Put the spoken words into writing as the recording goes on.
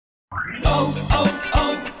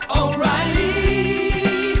O'Reilly!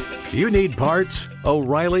 You need parts?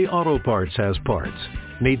 O'Reilly Auto Parts has parts.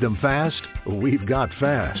 Need them fast? We've got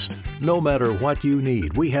fast. No matter what you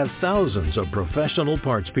need, we have thousands of professional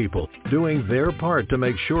parts people doing their part to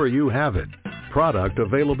make sure you have it. Product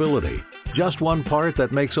availability. Just one part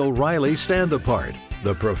that makes O'Reilly stand apart.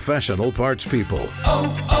 The professional parts people.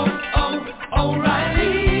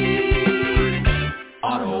 O'Reilly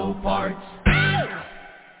Auto Parts.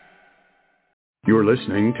 You're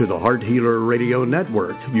listening to the Heart Healer Radio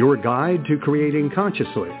Network, your guide to creating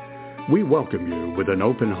consciously. We welcome you with an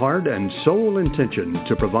open heart and sole intention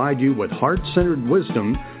to provide you with heart-centered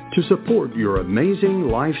wisdom to support your amazing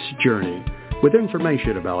life's journey, with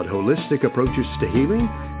information about holistic approaches to healing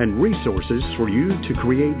and resources for you to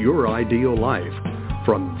create your ideal life.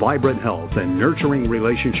 From vibrant health and nurturing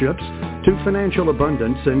relationships to financial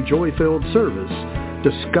abundance and joy-filled service,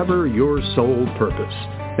 discover your soul purpose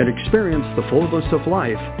and experience the fullness of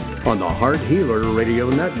life on the Heart Healer Radio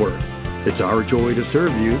Network. It's our joy to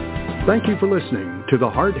serve you. Thank you for listening to the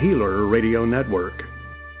Heart Healer Radio Network.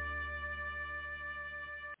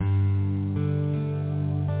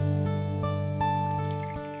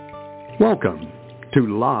 Welcome to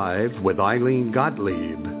Live with Ilene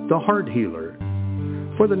Gottlieb, the Heart Healer.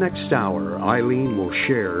 For the next hour, Ilene will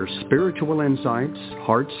share spiritual insights,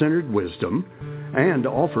 heart-centered wisdom, and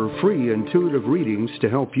offer free intuitive readings to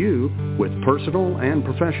help you with personal and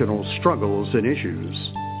professional struggles and issues.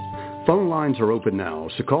 Phone lines are open now,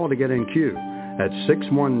 so call to get in queue at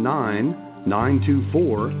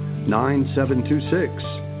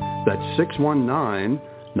 619-924-9726. That's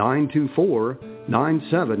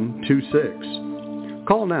 619-924-9726.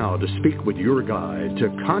 Call now to speak with your guide to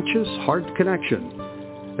Conscious Heart Connection.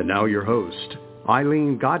 And now your host,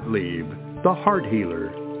 Ilene Gottlieb, the Heart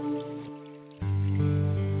Healer.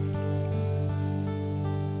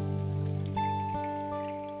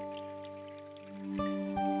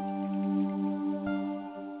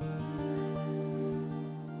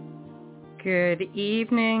 Good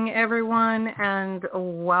evening, everyone, and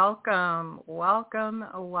welcome,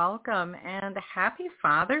 and happy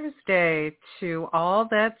Father's Day to all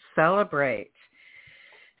that celebrate.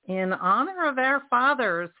 In honor of our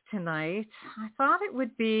fathers tonight, I thought it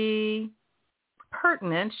would be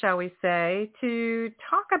pertinent, shall we say, to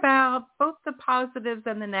talk about both the positives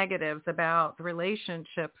and the negatives about the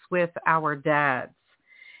relationships with our dads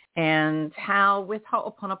and how with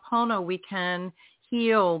Ho'oponopono we can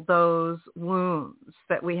heal those wounds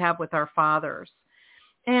that we have with our fathers.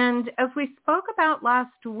 And as we spoke about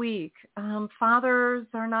last week, fathers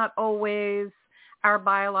are not always our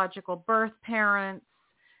biological birth parents.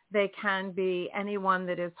 They can be anyone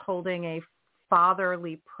that is holding a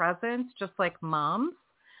fatherly presence, just like moms.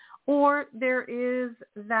 Or there is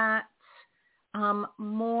that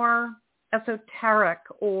more esoteric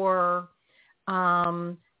or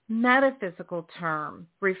metaphysical term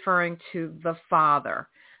referring to the father,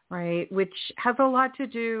 right, which has a lot to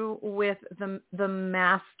do with the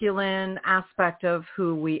masculine aspect of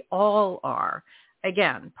who we all are.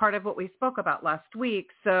 Again, part of what we spoke about last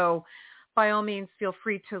week, so by all means feel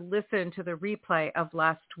free to listen to the replay of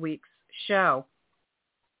last week's show.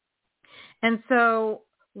 And so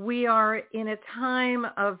we are in a time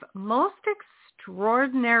of most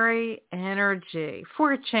extraordinary energy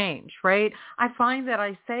for a change, right? I find that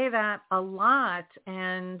I say that a lot,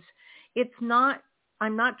 and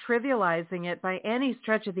I'm not trivializing it by any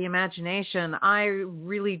stretch of the imagination. I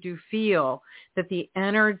really do feel that the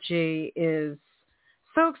energy is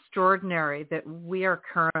so extraordinary that we are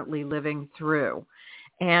currently living through.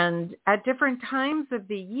 And at different times of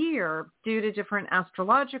the year, due to different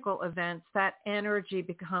astrological events, that energy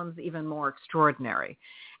becomes even more extraordinary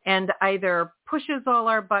and either pushes all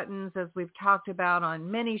our buttons, as we've talked about on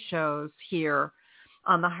many shows here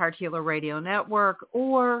on the Heart Healer Radio Network,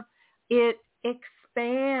 or it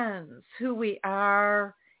expands who we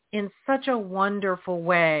are in such a wonderful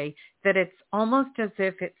way that it's almost as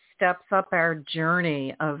if it steps up our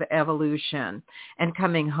journey of evolution and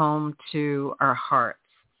coming home to our hearts.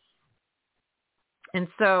 And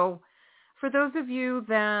so for those of you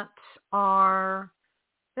that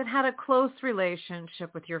had a close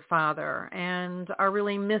relationship with your father and are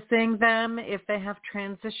really missing them if they have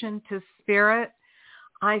transitioned to spirit,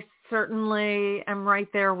 I certainly am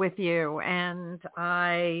right there with you, and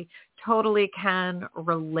I totally can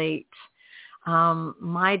relate.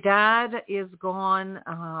 My dad is gone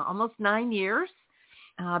almost 9 years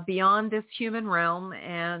beyond this human realm,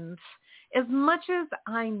 and as much as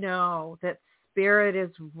I know that Spirit is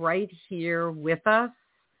right here with us,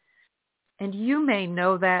 and you may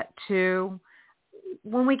know that too,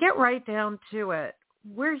 when we get right down to it,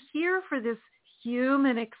 we're here for this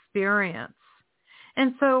human experience.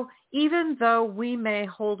 And so even though we may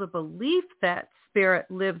hold a belief that spirit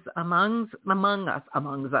lives among us,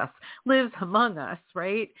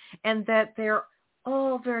 right? And that they're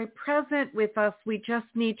all very present with us. We just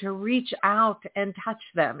need to reach out and touch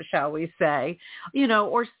them, shall we say,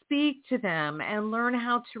 or speak to them and learn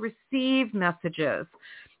how to receive messages.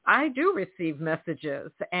 I do receive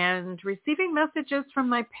messages, and receiving messages from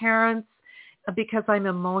my parents because I'm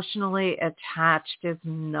emotionally attached is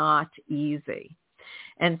not easy.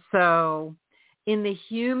 And so in the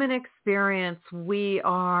human experience, we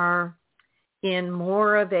are in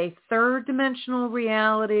more of a third dimensional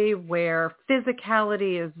reality where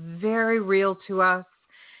physicality is very real to us,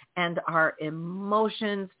 and our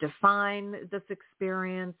emotions define this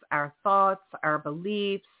experience, our thoughts, our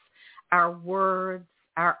beliefs, our words,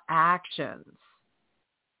 our actions.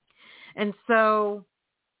 And so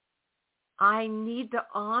I need to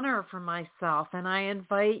honor for myself, and I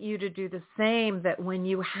invite you to do the same, that when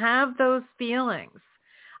you have those feelings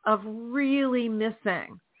of really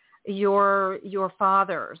missing your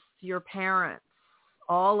fathers, your parents,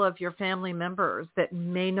 all of your family members that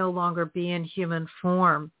may no longer be in human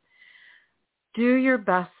form, do your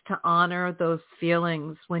best to honor those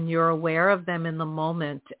feelings when you're aware of them in the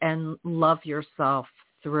moment and love yourself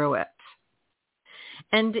through it.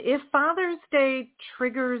 And if Father's Day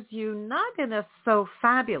triggers you not in a so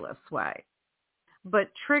fabulous way,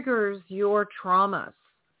 but triggers your traumas,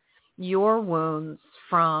 your wounds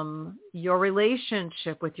from your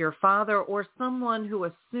relationship with your father or someone who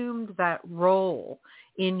assumed that role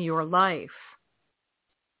in your life,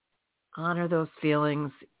 honor those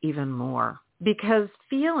feelings even more. Because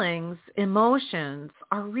feelings, emotions,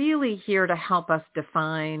 are really here to help us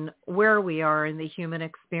define where we are in the human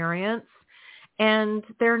experience. And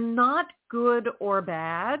they're not good or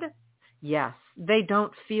bad. Yes, they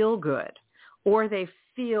don't feel good, or they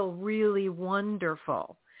feel really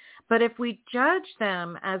wonderful. But if we judge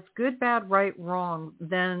them as good, bad, right, wrong,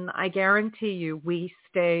 then I guarantee you we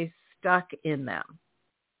stay stuck in them.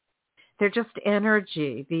 They're just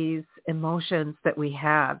energy, these emotions that we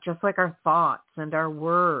have, just like our thoughts and our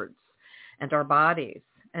words and our bodies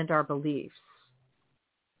and our beliefs.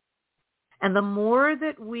 And the more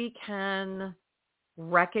that we can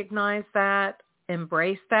recognize that,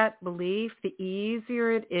 embrace that belief, the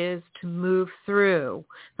easier it is to move through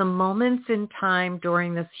the moments in time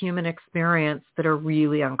during this human experience that are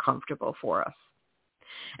really uncomfortable for us.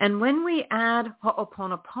 And when we add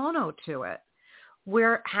Ho'oponopono to it,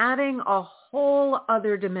 we're adding a whole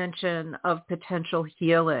other dimension of potential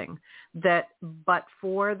healing that, but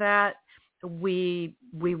for that, we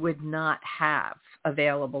would not have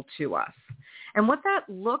available to us. And what that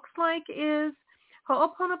looks like is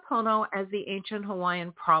Ho'oponopono as the ancient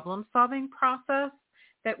Hawaiian problem-solving process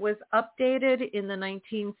that was updated in the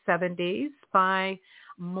 1970s by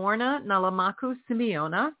Morna Nalamaku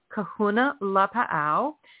Simeona, Kahuna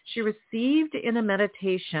Lapa'au. She received in a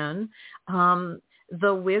meditation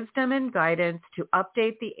the wisdom and guidance to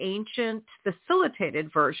update the ancient facilitated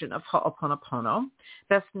version of Ho'oponopono,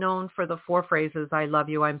 best known for the 4 phrases, I love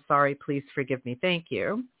you, I'm sorry, please forgive me, thank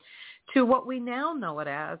you, to what we now know it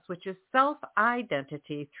as, which is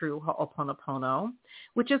self-identity through Ho'oponopono,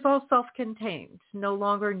 which is all self-contained, no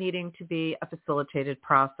longer needing to be a facilitated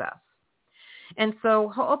process. And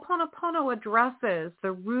so Ho'oponopono addresses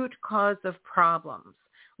the root cause of problems,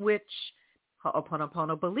 which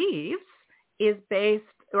Ho'oponopono believes is based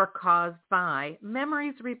or caused by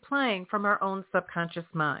memories replaying from our own subconscious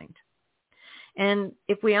mind. And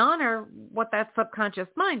if we honor what that subconscious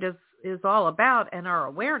mind is all about and our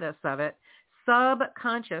awareness of it,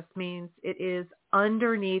 subconscious means it is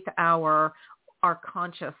underneath our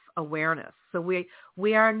conscious awareness. So we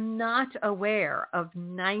are not aware of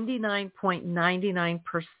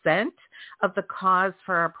 99.99% of the cause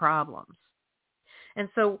for our problems. And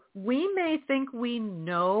so we may think we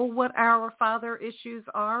know what our father issues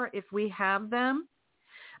are if we have them,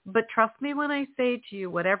 but trust me when I say to you,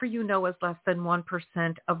 whatever you know is less than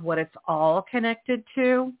 1% of what it's all connected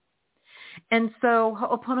to. And so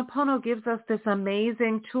Ho'oponopono gives us this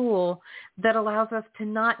amazing tool that allows us to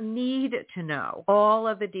not need to know all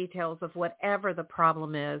of the details of whatever the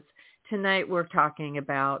problem is. Tonight we're talking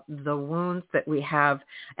about the wounds that we have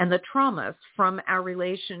and the traumas from our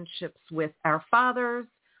relationships with our fathers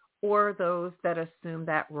or those that assume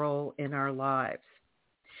that role in our lives.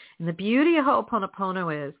 And the beauty of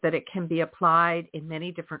Ho'oponopono is that it can be applied in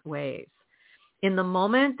many different ways. In the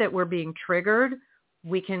moment that we're being triggered,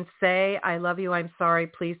 We can say, I love you, I'm sorry,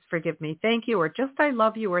 please forgive me, thank you, or just I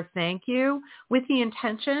love you or thank you, with the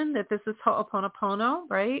intention that this is Ho'oponopono,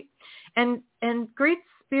 right? And Great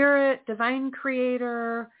Spirit, Divine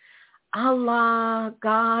Creator, Allah,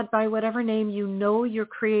 God, by whatever name you know your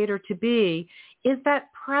Creator to be, is that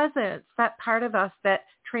presence, that part of us that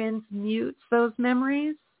transmutes those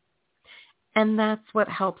memories. And that's what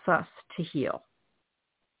helps us to heal.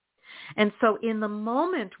 And so in the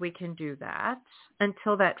moment we can do that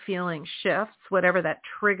until that feeling shifts, whatever that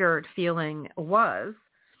triggered feeling was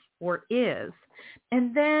or is.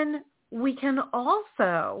 And then we can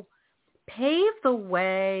also pave the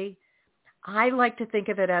way. I like to think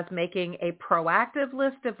of it as making a proactive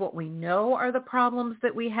list of what we know are the problems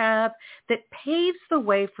that we have that paves the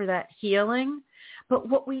way for that healing. But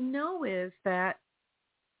what we know is that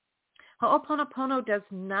Ho'oponopono does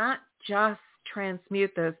not just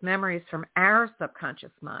transmute those memories from our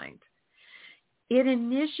subconscious mind. It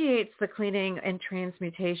initiates the cleaning and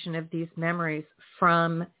transmutation of these memories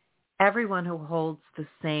from everyone who holds the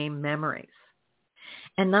same memories.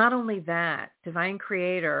 And not only that, Divine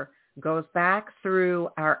Creator goes back through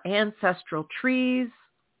our ancestral trees,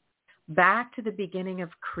 back to the beginning of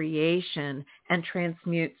creation, and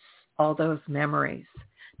transmutes all those memories,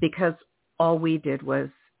 because all we did was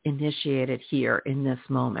initiate it here in this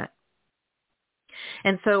moment.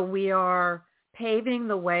 And so we are paving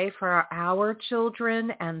the way for our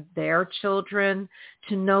children and their children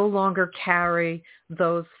to no longer carry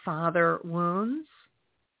those father wounds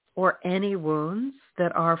or any wounds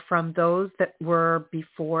that are from those that were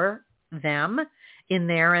before them in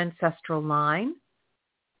their ancestral line.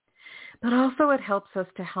 But also it helps us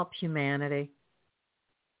to help humanity,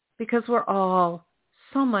 because we're all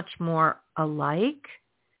so much more alike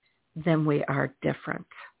than we are different.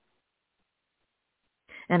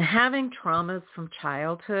 And having traumas from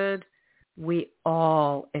childhood, we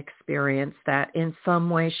all experience that in some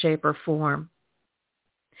way, shape, or form.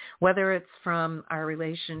 Whether it's from our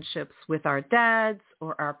relationships with our dads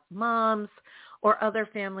or our moms or other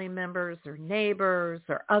family members or neighbors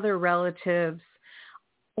or other relatives,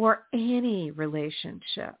 or any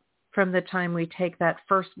relationship from the time we take that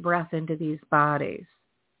first breath into these bodies.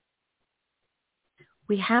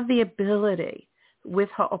 We have the ability with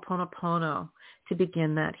Ho'oponopono to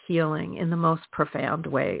begin that healing in the most profound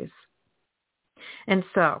ways. And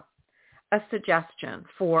so, a suggestion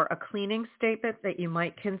for a cleaning statement that you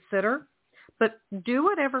might consider, but do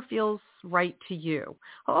whatever feels right to you.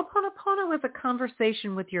 Ho'oponopono is a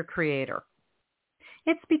conversation with your Creator.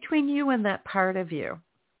 It's between you and that part of you,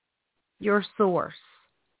 your source.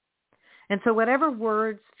 And so whatever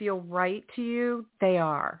words feel right to you, they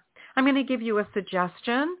are. I'm going to give you a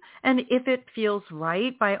suggestion, and if it feels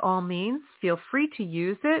right, by all means, feel free to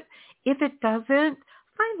use it. If it doesn't,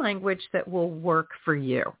 find language that will work for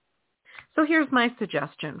you. So here's my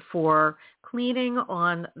suggestion for cleaning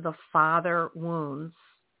on the father wounds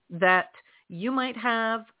that you might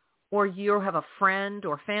have, or you have a friend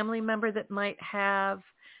or family member that might have,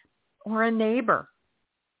 or a neighbor,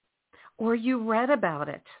 or you read about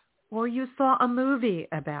it, or you saw a movie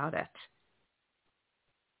about it,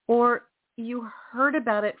 or you heard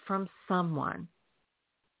about it from someone.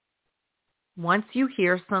 Once you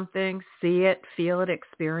hear something, see it, feel it,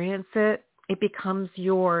 experience it, it becomes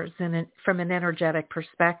yours from an energetic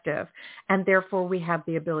perspective. And therefore, we have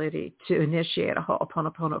the ability to initiate a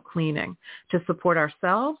Ho'oponopono cleaning to support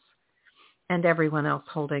ourselves and everyone else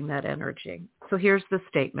holding that energy. So here's the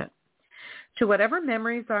statement. To whatever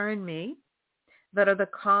memories are in me that are the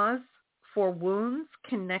cause for wounds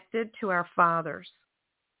connected to our fathers,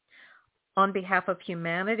 on behalf of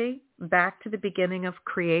humanity, back to the beginning of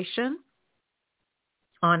creation,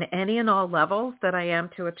 on any and all levels that I am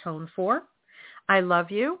to atone for, I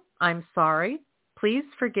love you, I'm sorry, please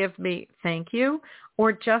forgive me, thank you,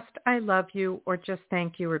 or just I love you, or just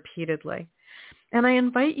thank you repeatedly. And I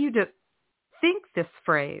invite you to think this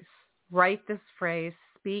phrase, write this phrase,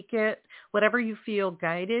 speak it, whatever you feel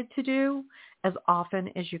guided to do, as often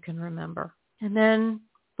as you can remember. And then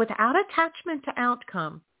without attachment to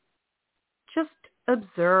outcome, just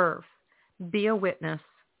observe, be a witness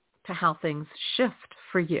to how things shift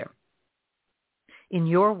for you in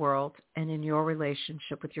your world and in your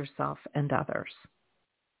relationship with yourself and others.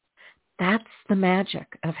 That's the magic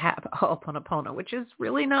of Ho'oponopono, which is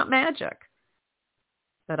really not magic.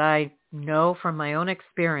 But I know from my own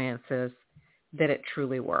experiences that it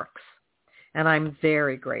truly works. And I'm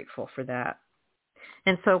very grateful for that.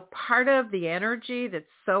 And so part of the energy that's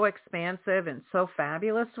so expansive and so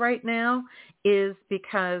fabulous right now is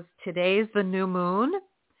because today's the new moon,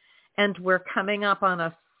 and we're coming up on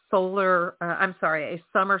a summer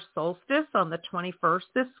solstice on the 21st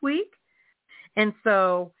this week. And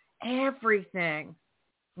so everything,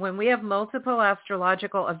 when we have multiple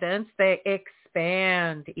astrological events, they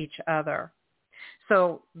expand each other.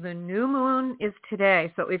 So the new moon is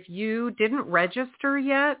today. So if you didn't register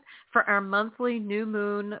yet for our monthly new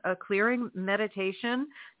moon clearing meditation,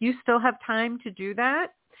 you still have time to do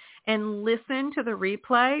that and listen to the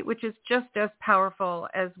replay, which is just as powerful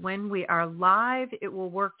as when we are live. It will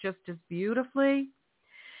work just as beautifully.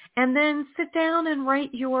 And then sit down and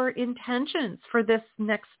write your intentions for this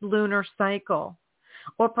next lunar cycle,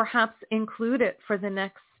 or perhaps include it for the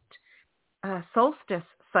next solstice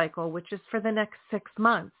cycle, which is for the next 6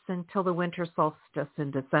 months until the winter solstice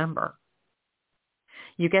in December.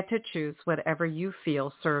 You get to choose whatever you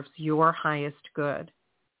feel serves your highest good.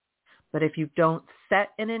 But if you don't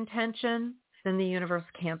set an intention, then the universe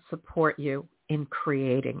can't support you in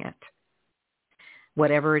creating it,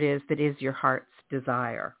 whatever it is that is your heart's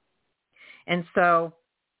desire. And so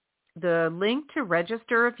the link to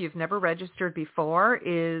register, if you've never registered before,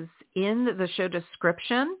 is in the show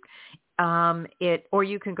description. Or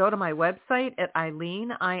you can go to my website at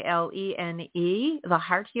Ilene, ILENE,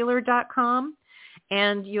 thehearthealer.com,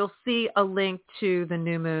 and you'll see a link to the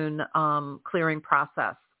new moon clearing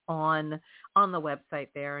process on the website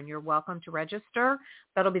there, and you're welcome to register.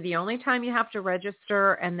 That'll be the only time you have to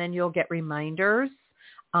register, and then you'll get reminders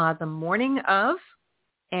the morning of,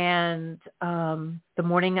 and the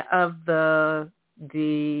morning of the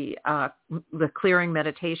clearing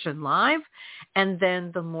meditation live, and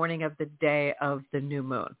then the morning of the day of the new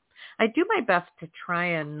moon. I do my best to try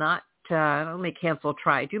and not do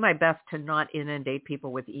my best to not inundate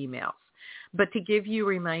people with emails, but to give you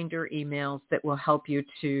reminder emails that will help you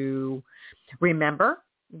to remember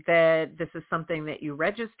that this is something that you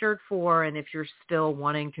registered for, and if you're still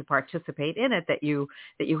wanting to participate in it, that you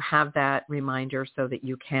have that reminder so that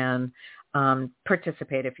you can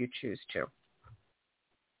participate if you choose to.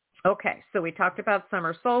 Okay, so we talked about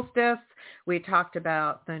summer solstice, we talked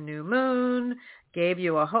about the new moon, gave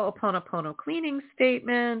you a Ho'oponopono cleaning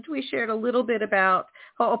statement, we shared a little bit about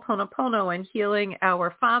Ho'oponopono and healing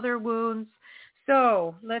our father wounds.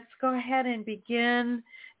 So let's go ahead and begin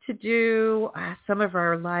to do some of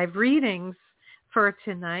our live readings for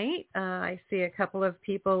tonight. I see a couple of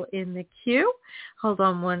people in the queue. Hold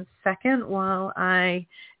on one second while I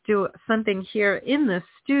do something here in the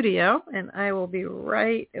studio, and I will be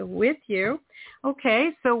right with you. Okay,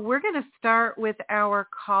 so we're going to start with our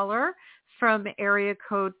caller from area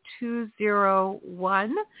code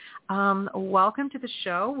 201. Welcome to the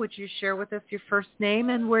show. Would you share with us your first name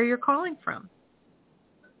and where you're calling from?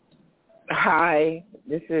 Hi,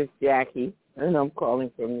 this is Jackie, and I'm calling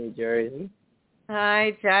from New Jersey.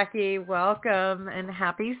 Hi, Jackie. Welcome, and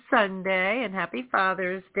happy Sunday, and happy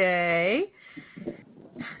Father's Day.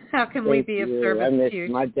 How can we be of service to you? I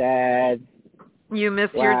miss my dad. You miss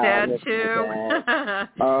your dad, too? Dad.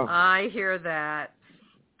 Oh. I hear that.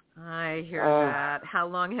 That. How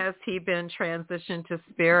long has he been transitioned to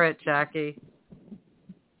spirit, Jackie?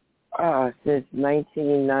 Since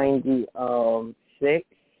 1996.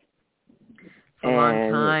 A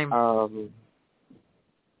long time.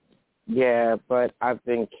 Yeah, but I've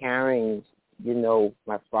been carrying,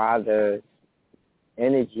 my father's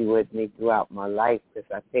energy with me throughout my life because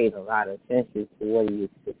I paid a lot of attention to what he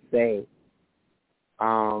used to say.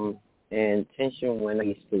 And attention when I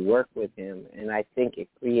used to work with him. And I think it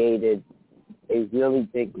created a really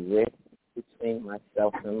big rift between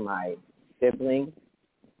myself and my siblings.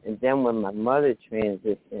 And then when my mother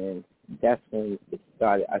transitioned, that's when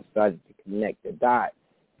I started to connect the dots.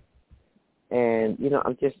 And,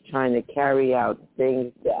 I'm just trying to carry out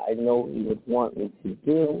things that I know he would want me to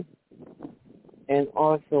do, and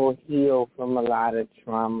also heal from a lot of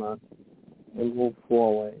trauma and move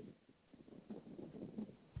forward.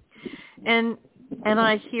 And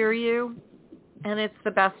I hear you, and it's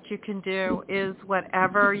the best you can do is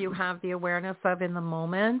whatever you have the awareness of in the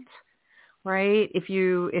moment. Right? If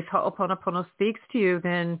Ho'oponopono speaks to you,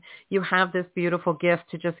 then you have this beautiful gift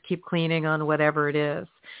to just keep cleaning on whatever it is,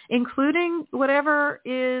 including whatever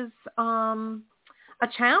is a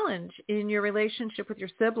challenge in your relationship with your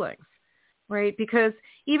siblings, right? Because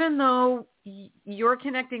even though you're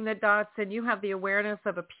connecting the dots and you have the awareness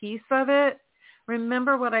of a piece of it,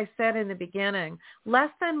 remember what I said in the beginning, less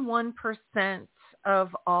than 1%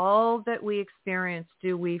 of all that we experience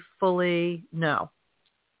do we fully know.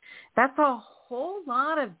 That's a whole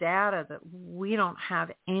lot of data that we don't have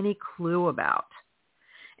any clue about.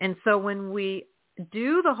 And so when we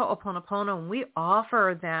do the Ho'oponopono and we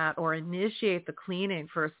offer that or initiate the cleaning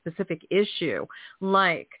for a specific issue,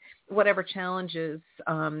 like whatever challenges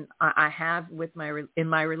I have in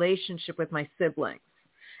my relationship with my siblings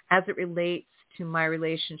as it relates to my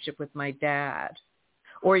relationship with my dad.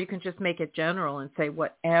 Or you can just make it general and say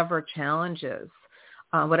whatever challenges,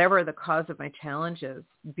 whatever are the cause of my challenges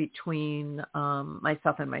between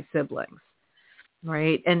myself and my siblings.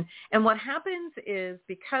 Right. And what happens is,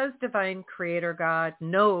 because divine creator God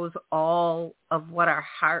knows all of what our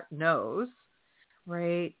heart knows,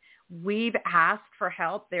 right, we've asked for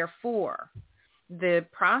help. Therefore, the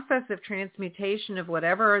process of transmutation of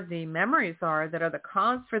whatever the memories are that are the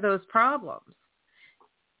cause for those problems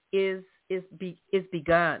is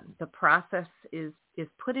begun. The process is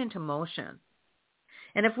put into motion.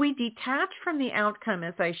 And if we detach from the outcome,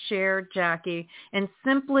 as I shared, Jackie, and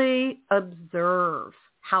simply observe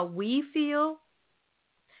how we feel,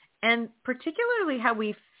 and particularly how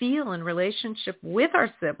we feel in relationship with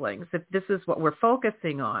our siblings, if this is what we're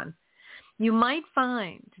focusing on, you might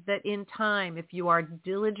find that in time, if you are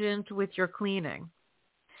diligent with your cleaning,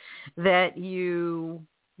 that you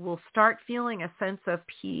will start feeling a sense of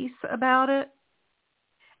peace about it.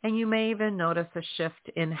 And you may even notice a shift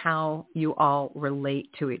in how you all relate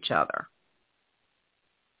to each other.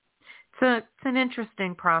 It's an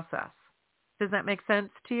interesting process. Does that make sense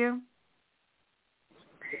to you?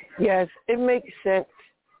 Yes, it makes sense.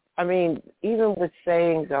 I mean, even with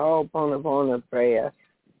saying the Ho'oponopono prayer,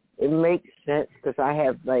 it makes sense because I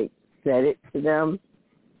have, said it to them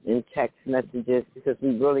in text messages, because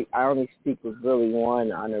I only speak with really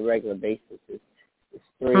one on a regular basis. It's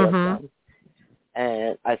three of them.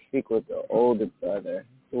 And I speak with the older brother,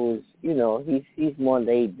 who's, he's more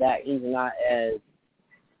laid back. He's not as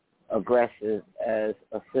aggressive as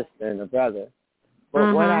a sister and a brother.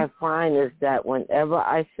 But what I find is that whenever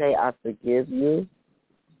I say I forgive you,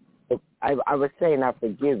 I was saying I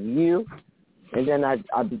forgive you, and then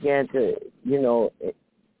I began to,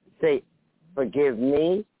 say forgive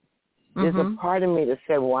me. There's a part of me that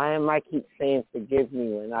said, why am I keep saying forgive me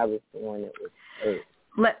when I was the one that was hurt?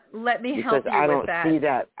 Let me help you with that. Because I don't see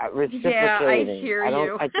that reciprocating. Yeah, I hear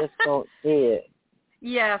you. I just don't see it.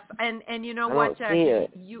 Yes, and you know what, Jackie?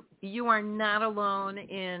 You are not alone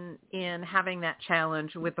in having that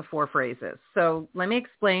challenge with the 4 phrases. So let me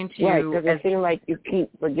explain to you. Right, because it seems like you keep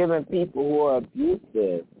forgiving people who are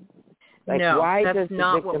abusive. No, why that's does the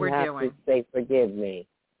not victim what we're have doing. to say forgive me?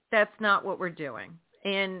 That's not what we're doing.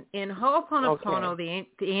 In Ho'oponopono,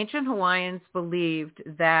 the ancient Hawaiians believed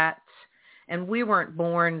that, and we weren't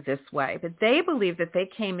born this way, but they believed that they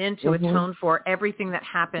came in to atone for everything that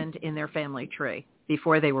happened in their family tree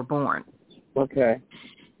before they were born. Okay.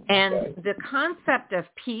 And the concept of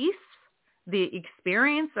peace, the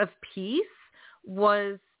experience of peace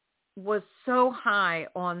was so high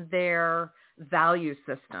on their value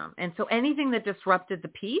system. And so anything that disrupted the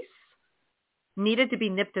peace needed to be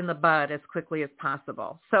nipped in the bud as quickly as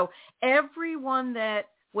possible. So everyone that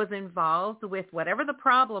was involved with whatever the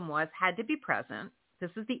problem was had to be present.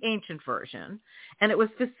 This is the ancient version. And it was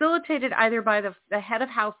facilitated either by the head of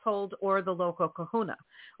household or the local kahuna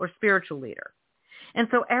or spiritual leader. And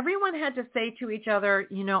so everyone had to say to each other,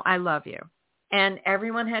 I love you. And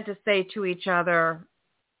everyone had to say to each other,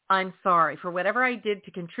 I'm sorry for whatever I did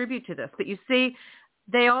to contribute to this. But you see,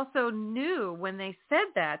 they also knew when they said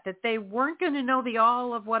that they weren't going to know the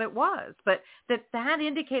all of what it was, but that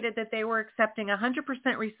indicated that they were accepting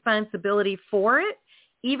 100% responsibility for it,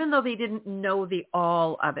 even though they didn't know the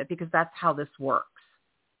all of it, because that's how this works.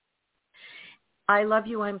 I love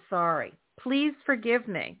you. I'm sorry. Please forgive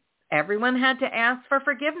me. Everyone had to ask for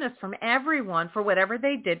forgiveness from everyone for whatever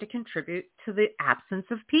they did to contribute to the absence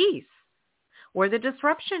of peace or the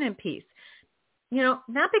disruption in peace.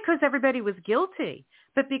 Not because everybody was guilty,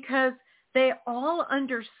 but because they all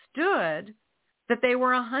understood that they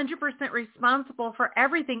were 100% responsible for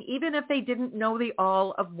everything, even if they didn't know the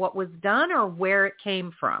all of what was done or where it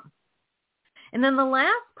came from. And then the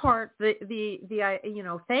last part, the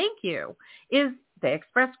thank you, is they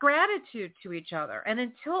expressed gratitude to each other. And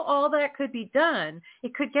until all that could be done,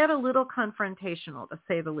 it could get a little confrontational, to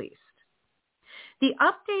say the least. The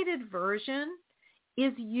updated version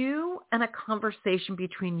is you and a conversation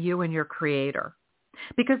between you and your creator,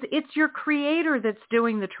 because it's your creator that's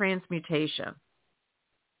doing the transmutation,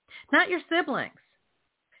 not your siblings,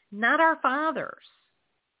 not our fathers,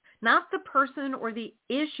 not the person or the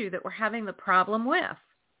issue that we're having the problem with.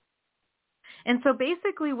 And so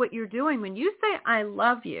basically what you're doing when you say, I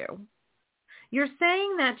love you, you're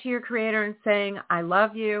saying that to your creator and saying, I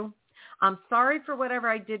love you. I'm sorry for whatever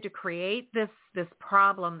I did to create this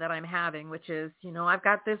problem that I'm having, which is, I've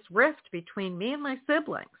got this rift between me and my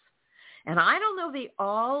siblings. And I don't know the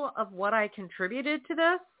all of what I contributed to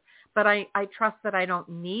this, but I trust that I don't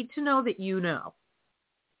need to know that you know.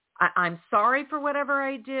 I'm sorry for whatever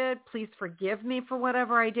I did. Please forgive me for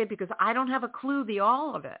whatever I did, because I don't have a clue the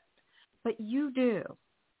all of it, but you do.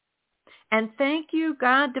 And thank you,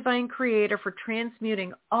 God, Divine Creator, for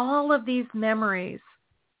transmuting all of these memories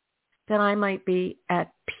that I might be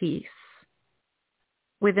at peace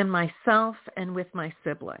within myself and with my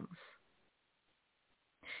siblings.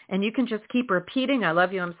 And you can just keep repeating, I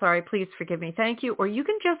love you, I'm sorry, please forgive me, thank you. Or you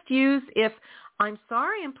can just use, if I'm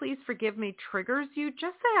sorry and please forgive me triggers you,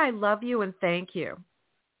 just say I love you and thank you.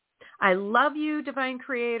 I love you, Divine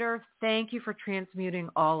Creator. Thank you for transmuting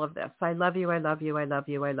all of this. I love you, I love you, I love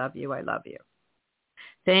you, I love you, I love you.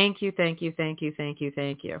 Thank you, thank you, thank you, thank you,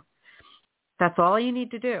 thank you. That's all you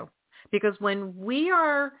need to do. Because when we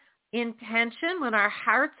are intention, when our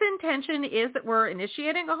heart's intention is that we're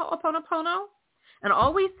initiating a Ho'oponopono, and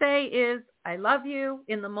all we say is, I love you,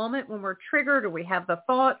 in the moment when we're triggered or we have the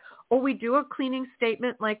thought, or we do a cleaning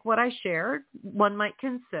statement like what I shared, one might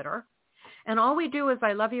consider. And all we do is,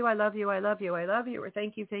 I love you, I love you, I love you, I love you, or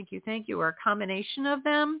thank you, thank you, thank you, or a combination of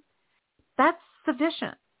them. That's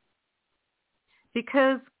sufficient.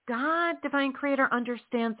 Because God, Divine Creator,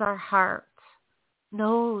 understands our hearts,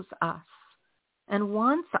 knows us, and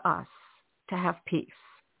wants us to have peace.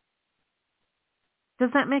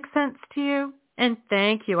 Does that make sense to you? And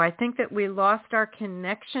thank you. I think that we lost our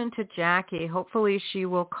connection to Jackie. Hopefully she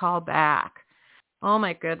will call back. Oh,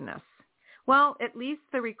 my goodness. Well, at least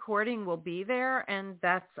the recording will be there, and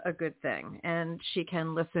that's a good thing. And she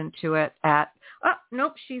can listen to it at, oh,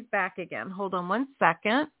 nope, she's back again. Hold on one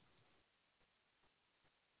second.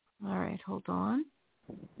 All right, hold on.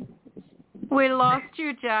 We lost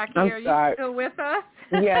you, Jackie. Are you still with us?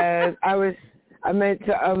 Yes, I meant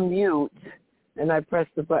to unmute, and I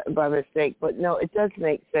pressed the button by mistake. But no, it does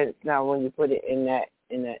make sense now when you put it in that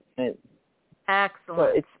sense. Excellent.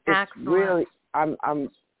 But it's excellent. Really,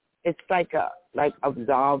 it's like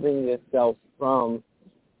absolving yourself from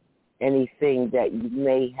anything that you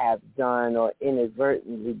may have done or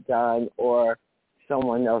inadvertently done, or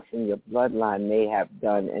someone else in your bloodline may have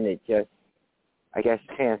done, and it just, I guess,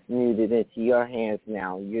 transmuted into your hands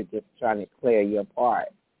now. You're just trying to clear your part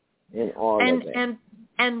in all of it.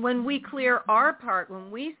 And when we clear our part,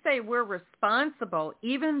 when we say we're responsible,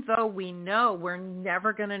 even though we know we're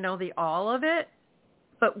never going to know the all of it,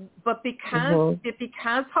 but because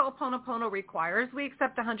Ho'oponopono requires we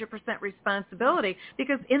accept 100% responsibility,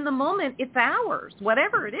 because in the moment it's ours.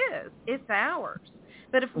 Whatever it is, it's ours.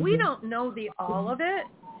 But if we don't know the all of it,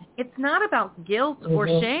 it's not about guilt or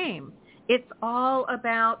shame. It's all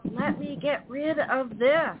about, let me get rid of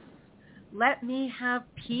this. Let me have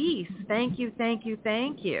peace. Thank you, thank you,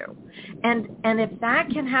 thank you. And if that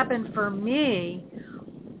can happen for me,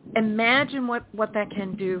 imagine what that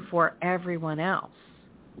can do for everyone else.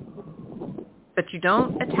 But you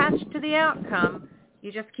don't attach to the outcome.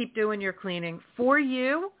 You just keep doing your cleaning for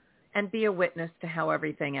you and be a witness to how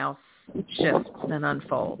everything else shifts and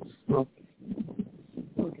unfolds.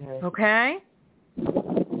 Okay. Okay?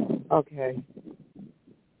 Okay.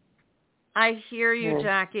 I hear you,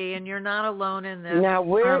 Jackie, and you're not alone in this. Now,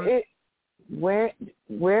 where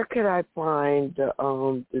could I find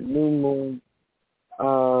the new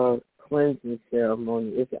moon cleansing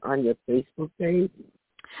ceremony? Is it on your Facebook page?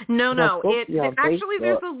 No. Actually,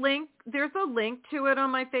 there's a link. There's a link to it on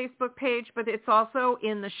my Facebook page, but it's also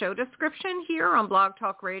in the show description here on Blog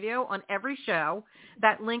Talk Radio. On every show,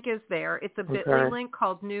 that link is there. It's a bit.ly link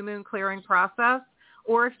called New Moon Clearing Process.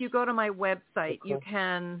 Or if you go to my website, you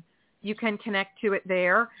can connect to it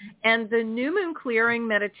there. And the New Moon Clearing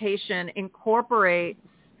meditation incorporates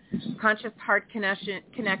conscious heart connection.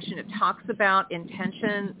 It talks about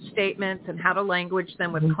intention statements and how to language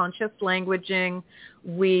them with conscious languaging.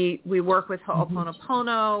 We work with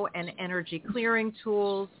Ho'oponopono and energy clearing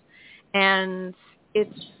tools. And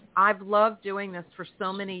I've loved doing this for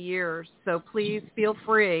so many years. So please feel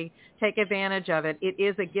free, take advantage of it. It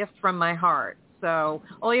is a gift from my heart. So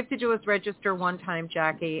all you have to do is register one time,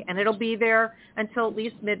 Jackie, and it'll be there until at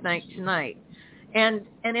least midnight tonight. And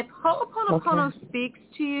if Ho'oponopono speaks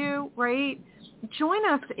to you, right, join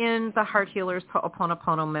us in the Heart Healers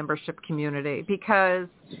Ho'oponopono membership community, because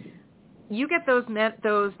you get those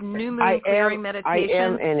new moon clearing meditations. I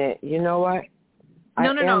am in it. You know what?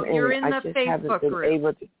 No. You're in the Facebook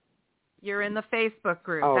group. You're in the Facebook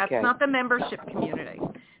group. Oh, That's not the membership community.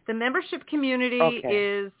 The membership community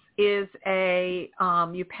is a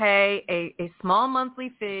you pay a small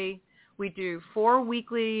monthly fee. We do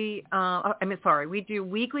we do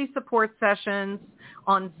weekly support sessions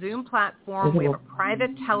on Zoom platform. We have a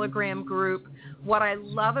private Telegram group. What I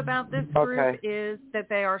love about this group is that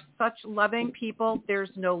they are such loving people.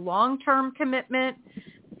 There's no long-term commitment.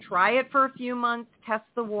 Try it for a few months, test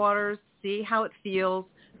the waters, see how it feels.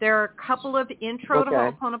 There are a couple of intro to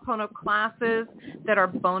Ho'oponopono classes that are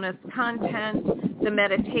bonus content. The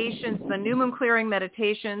meditations, the new moon clearing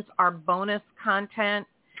meditations are bonus content.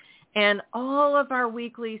 And all of our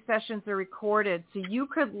weekly sessions are recorded, so you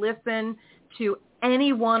could listen to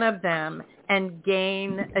any one of them and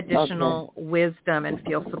gain additional wisdom and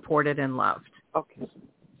feel supported and loved. Okay.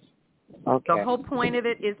 The whole point of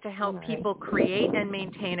it is to help people create and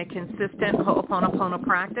maintain a consistent Ho'oponopono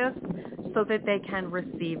practice so that they can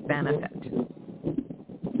receive benefit.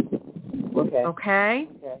 Okay?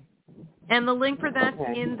 And the link for that's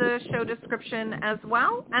in the show description as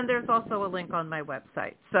well, and there's also a link on my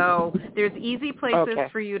website. So there's easy places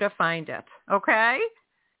for you to find it. Okay?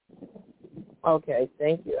 Okay,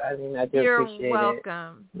 thank you. I mean, I do appreciate it. You're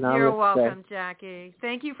welcome. You're welcome, Jackie.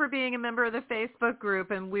 Thank you for being a member of the Facebook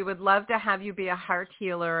group, and we would love to have you be a heart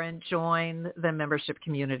healer and join the membership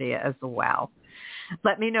community as well.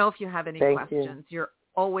 Let me know if you have any questions. You're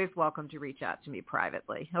always welcome to reach out to me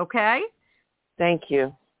privately, okay? Thank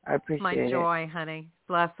you. I appreciate it. My joy, honey.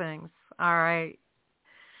 Blessings. All right.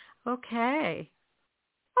 Okay,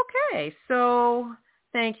 so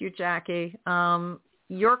thank you, Jackie.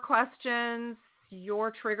 Your questions,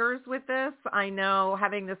 your triggers with this, I know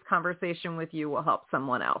having this conversation with you will help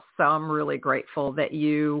someone else. So I'm really grateful that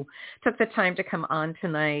you took the time to come on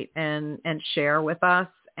tonight and share with us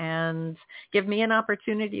and give me an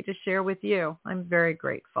opportunity to share with you. I'm very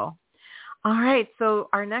grateful. All right, so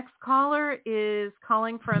our next caller is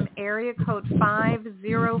calling from area code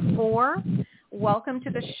 504. Welcome to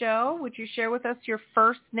the show. Would you share with us your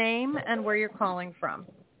first name and where you're calling from?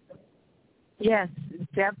 Yes,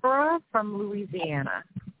 Deborah from Louisiana.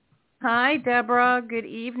 Hi, Deborah. Good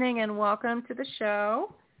evening and welcome to the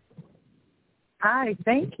show. Hi,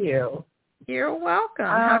 thank you. You're welcome.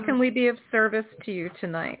 How can we be of service to you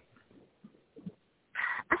tonight?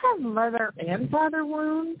 I have mother and father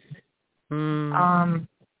wounds. And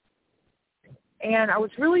I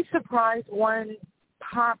was really surprised one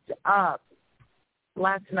popped up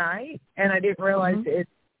last night, and I didn't realize it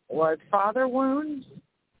was father wounds.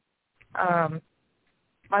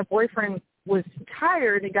 My boyfriend was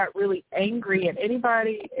tired and got really angry, and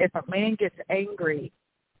if a man gets angry,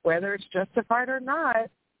 whether it's justified or not,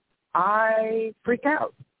 I freak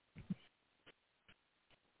out.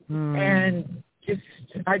 And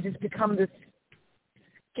I just become this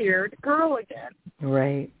scared girl again.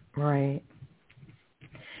 Right.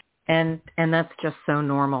 And that's just so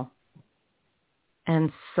normal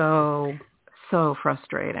and so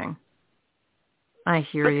frustrating. I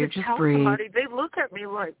hear you. Just breathe. Somebody, they look at me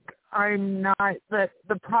like I'm not, that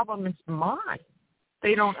the problem is mine.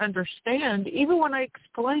 They don't understand. Even when I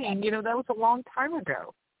explain, that was a long time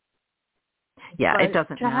ago. Yeah, but it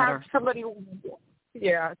doesn't matter. To have somebody,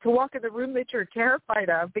 to walk in the room that you're terrified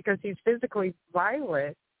of because he's physically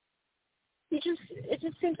violent, it just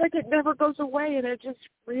seems like it never goes away, and it just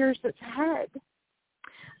rears its head.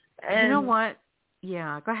 And you know what?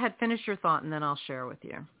 Yeah, go ahead, finish your thought, and then I'll share with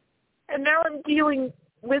you. And now I'm dealing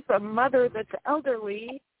with a mother that's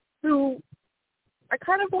elderly who I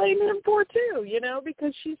kind of blame him for too,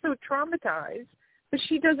 because she's so traumatized, but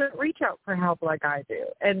she doesn't reach out for help like I do.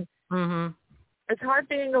 And it's hard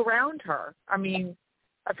being around her. I mean,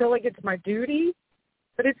 I feel like it's my duty,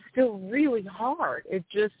 but it's still really hard. It's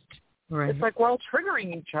like we're all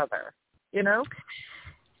triggering each other,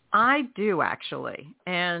 I do, actually.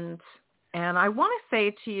 And I want to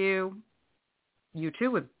say to you, you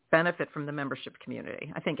too would benefit from the membership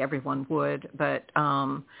community. I think everyone would, but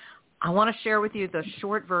I want to share with you the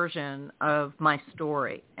short version of my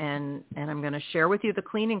story, and I'm going to share with you the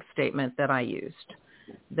cleaning statement that I used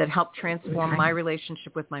that helped transform my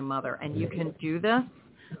relationship with my mother. And you can do this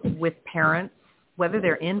with parents, whether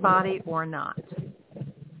they're in body or not.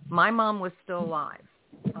 My mom was still alive.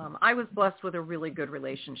 I was blessed with a really good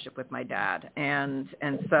relationship with my dad, and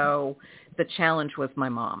so the challenge was my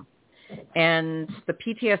mom. And the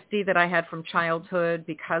PTSD that I had from childhood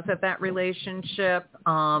because of that relationship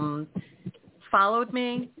followed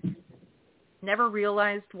me. Never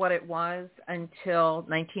realized what it was until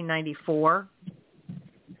 1994.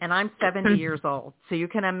 And I'm 70 years old. So you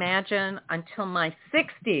can imagine until my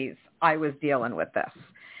 60s, I was dealing with this.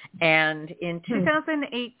 And in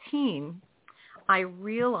 2018, I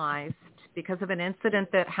realized, because of an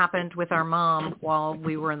incident that happened with our mom while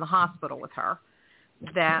we were in the hospital with her,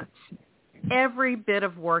 that every bit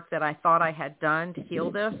of work that I thought I had done to heal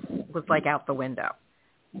this was like out the window.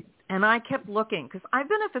 And I kept looking because I've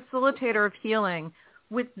been a facilitator of healing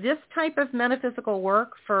with this type of metaphysical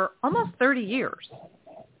work for almost 30 years.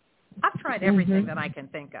 I've tried everything that I can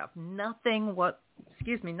think of. Nothing was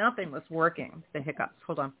working. The hiccups.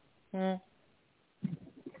 Hold on.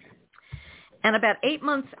 And about 8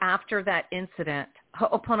 months after that incident,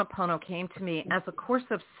 Ho'oponopono came to me as a course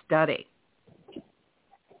of study.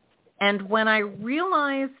 And when I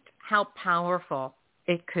realized how powerful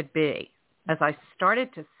it could be, as I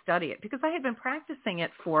started to study it, because I had been practicing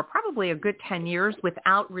it for probably a good 10 years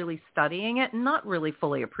without really studying it, not really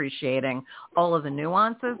fully appreciating all of the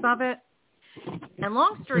nuances of it. And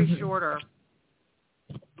long story shorter,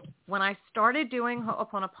 when I started doing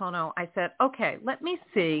Ho'oponopono, I said, okay, let me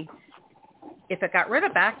see if it got rid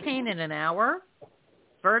of back pain in an hour,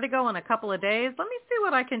 vertigo in a couple of days, let me see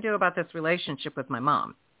what I can do about this relationship with my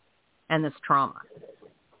mom and this trauma.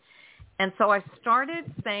 And so I started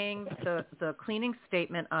saying the cleaning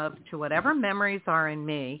statement of, to whatever memories are in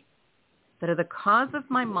me that are the cause of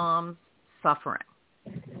my mom's suffering.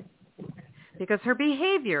 Because her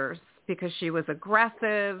behaviors, because she was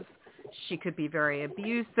aggressive, she could be very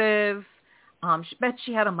abusive,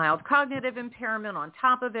 she had a mild cognitive impairment on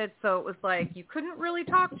top of it, so it was like you couldn't really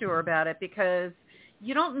talk to her about it because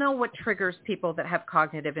you don't know what triggers people that have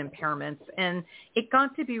cognitive impairments, and it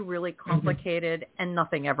got to be really complicated, and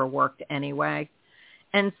nothing ever worked anyway.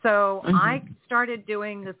 And so I started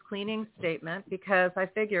doing this cleaning statement because I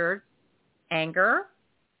figured anger,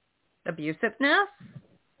 abusiveness,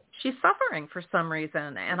 she's suffering for some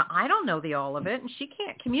reason, and I don't know the all of it, and she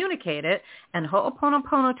can't communicate it, and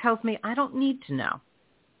Ho'oponopono tells me I don't need to know.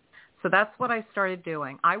 So that's what I started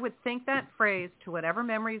doing. I would think that phrase to whatever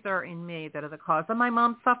memories are in me that are the cause of my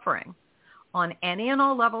mom's suffering on any and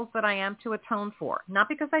all levels that I am to atone for, not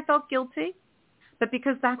because I felt guilty, but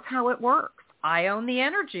because that's how it works. I own the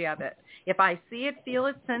energy of it. If I see it, feel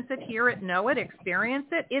it, sense it, hear it, know it, experience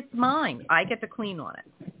it, it's mine. I get to clean on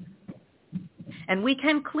it. And we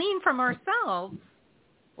can clean from ourselves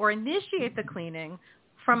or initiate the cleaning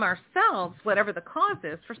from ourselves, whatever the cause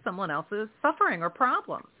is, for someone else's suffering or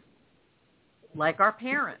problems, like our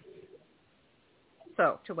parents.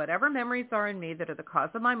 So to whatever memories are in me that are the cause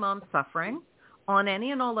of my mom's suffering, on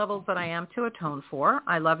any and all levels that I am to atone for,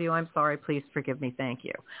 I love you, I'm sorry, please forgive me, thank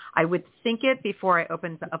you. I would think it before I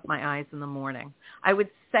opened up my eyes in the morning. I would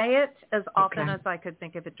say it as often as I could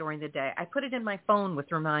think of it during the day. I put it in my phone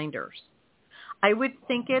with reminders. I would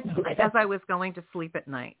think it as I was going to sleep at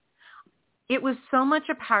night. It was so much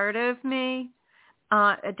a part of me,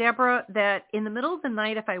 Deborah, that in the middle of the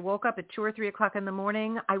night, if I woke up at 2 or 3 o'clock in the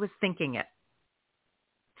morning, I was thinking it,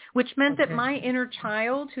 which meant that my inner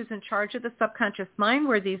child, who's in charge of the subconscious mind,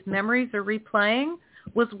 where these memories are replaying,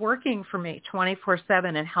 was working for me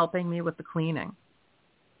 24/7 and helping me with the cleaning.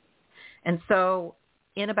 And so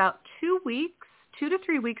in about 2 weeks, 2 to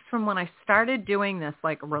 3 weeks from when I started doing this,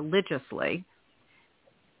 like religiously,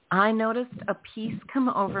 I noticed a peace come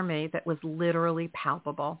over me that was literally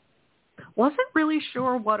palpable. Wasn't really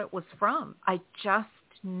sure what it was from. I just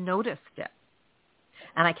noticed it.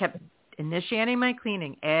 And I kept initiating my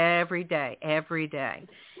cleaning every day.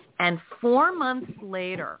 And 4 months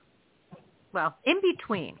later, well, in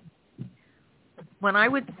between, when I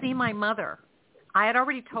would see my mother, I had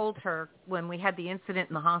already told her when we had the incident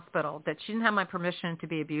in the hospital that she didn't have my permission to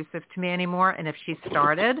be abusive to me anymore. And if she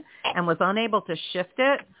started and was unable to shift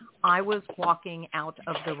it, I was walking out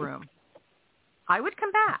of the room. I would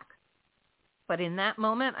come back. But in that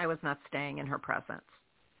moment, I was not staying in her presence.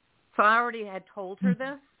 So I already had told her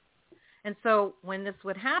this. And so when this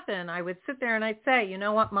would happen, I would sit there and I'd say, you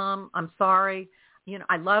know what, Mom, I'm sorry. You know,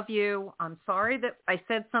 I love you. I'm sorry that I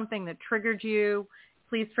said something that triggered you.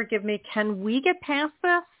 Please forgive me. Can we get past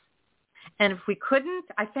this? And if we couldn't,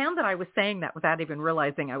 I found that I was saying that without even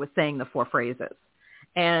realizing I was saying the 4 phrases.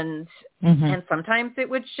 And and sometimes it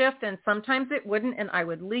would shift and sometimes it wouldn't. And I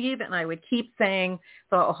would leave and I would keep saying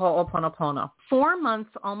the Ho'oponopono. 4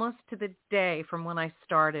 months almost to the day from when I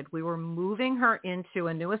started, we were moving her into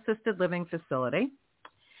a new assisted living facility.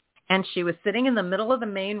 And she was sitting in the middle of the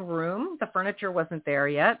main room. The furniture wasn't there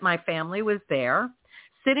yet. My family was there,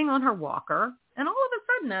 sitting on her walker. And all of a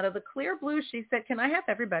sudden, out of the clear blue, she said, can I have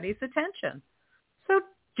everybody's attention? So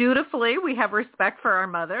dutifully, we have respect for our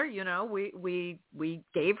mother. You know, we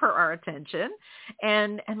gave her our attention.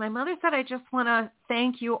 And my mother said, I just want to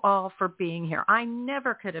thank you all for being here. I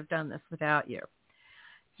never could have done this without you.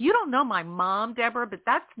 You don't know my mom, Deborah, but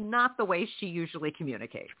that's not the way she usually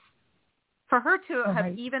communicates. For her to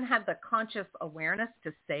have even had the conscious awareness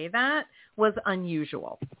to say that was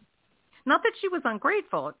unusual. Not that she was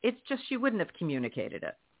ungrateful. It's just she wouldn't have communicated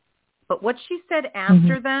it. But what she said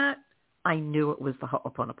after that, I knew it was the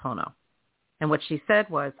Ho'oponopono. And what she said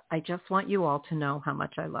was, I just want you all to know how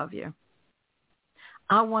much I love you.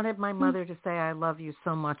 I wanted my mother to say I love you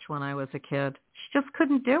so much when I was a kid. She just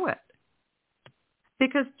couldn't do it.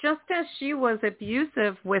 Because just as she was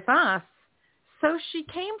abusive with us, so she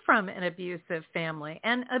came from an abusive family.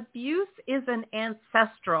 And abuse is an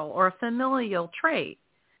ancestral or a familial trait.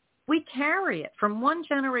 We carry it from one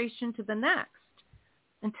generation to the next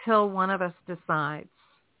until one of us decides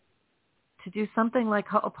to do something like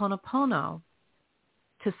Ho'oponopono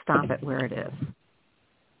to stop it where it is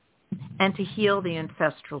and to heal the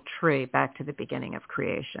ancestral tree back to the beginning of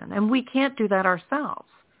creation. And we can't do that ourselves,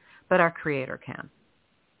 but our Creator can.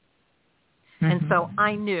 And so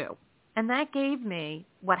I knew. And that gave me,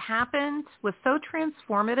 what happened was so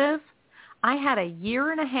transformative. I had a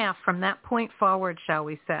year and a half from that point forward, shall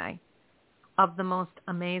we say, of the most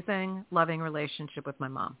amazing, loving relationship with my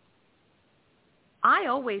mom. I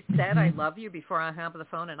always said I love you before I hung up the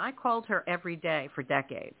phone, and I called her every day for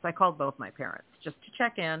decades. I called both my parents just to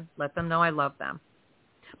check in, let them know I love them.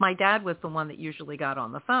 My dad was the one that usually got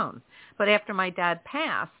on the phone. But after my dad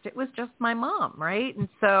passed, it was just my mom, right? And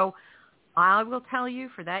so I will tell you,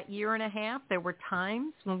 for that year and a half, there were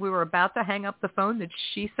times when we were about to hang up the phone that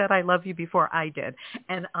she said, I love you before I did.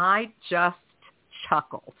 And I just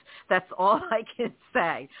chuckled. That's all I can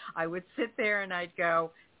say. I would sit there and I'd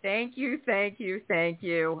go, thank you, thank you, thank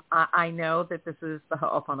you. I know that this is the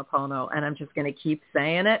Ho'oponopono, and I'm just going to keep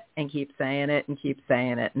saying it and keep saying it and keep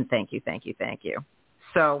saying it. And thank you, thank you, thank you.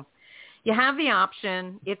 So you have the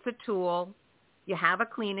option. It's a tool. You have a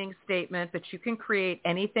cleaning statement, but you can create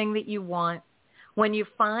anything that you want. When you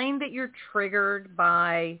find that you're triggered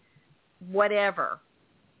by whatever,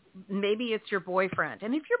 maybe it's your boyfriend.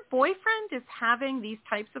 And if your boyfriend is having these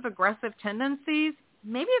types of aggressive tendencies,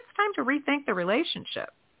 maybe it's time to rethink the relationship.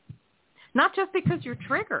 Not just because you're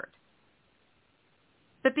triggered,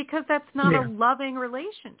 but because that's not a loving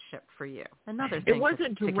relationship for you. Another thing it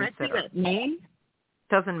wasn't to directed consider. at me.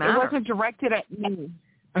 Doesn't matter. It wasn't directed at me.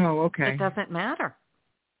 Oh, okay. It doesn't matter.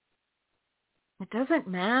 It doesn't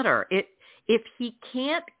matter. If he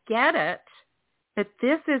can't get it, that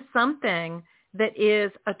this is something that is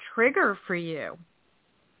a trigger for you,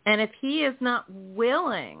 and if he is not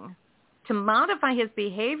willing to modify his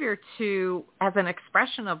behavior to as an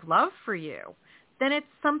expression of love for you, then it's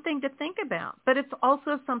something to think about. But it's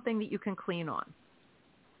also something that you can clean on,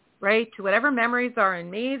 right? To whatever memories are in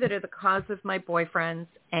me that are the cause of my boyfriend's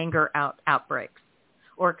anger outbreaks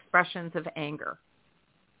or expressions of anger.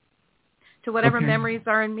 To whatever memories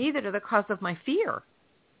are in me that are the cause of my fear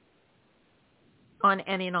on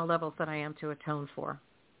any and all levels that I am to atone for.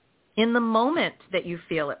 In the moment that you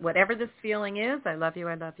feel it, whatever this feeling is, I love you,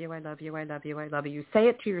 I love you, I love you, I love you, I love you. You say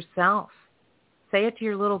it to yourself. Say it to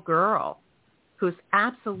your little girl who's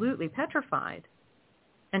absolutely petrified.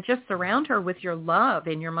 And just surround her with your love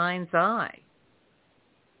in your mind's eye.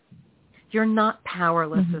 You're not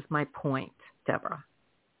powerless is my point, Deborah.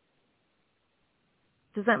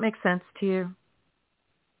 Does that make sense to you?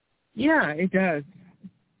 Yeah, it does.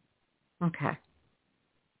 Okay.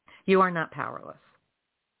 You are not powerless.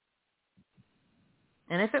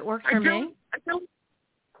 And if it works for me,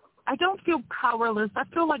 I don't feel powerless. I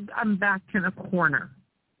feel like I'm backed in a corner.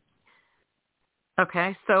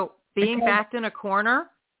 Okay, so being backed in a corner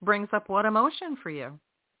brings up what emotion for you?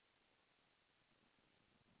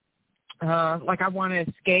 Like I want to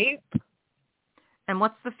escape. And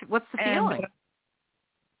what's the feeling?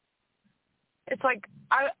 It's like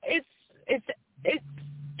it's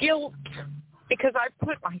guilt because I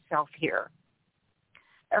put myself here.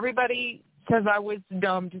 Everybody says I was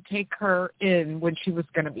dumb to take her in when she was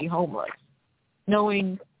going to be homeless,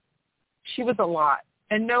 knowing she was a lot.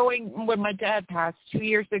 And knowing when my dad passed 2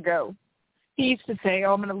 years ago, he used to say,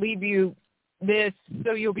 oh, I'm going to leave you this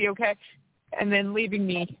so you'll be okay, and then leaving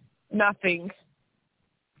me nothing.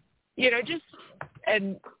 You know,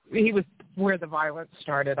 and he was where the violence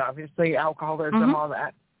started, obviously, alcoholism, all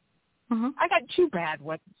that. I got 2 bad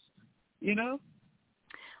ones, you know?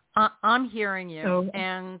 I'm hearing you. So,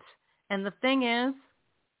 and the thing is,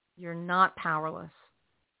 you're not powerless.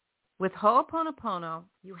 With Ho'oponopono,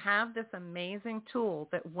 you have this amazing tool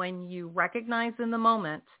that when you recognize in the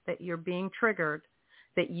moment that you're being triggered,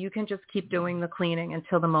 that you can just keep doing the cleaning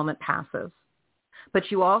until the moment passes.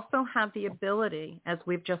 But you also have the ability, as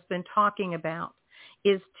we've just been talking about,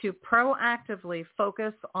 is to proactively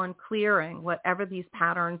focus on clearing whatever these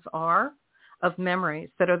patterns are of memories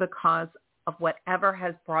that are the cause of whatever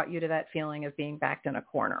has brought you to that feeling of being backed in a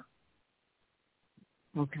corner.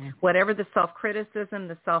 Okay. Whatever the self-criticism,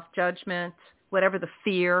 the self-judgment, whatever the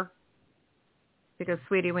fear. Because,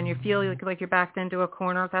 sweetie, when you feel like you're backed into a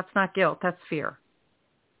corner, that's not guilt, that's fear.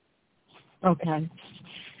 Okay.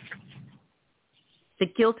 The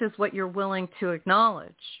guilt is what you're willing to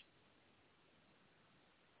acknowledge.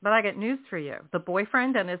 But I got news for you. The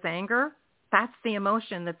boyfriend and his anger, that's the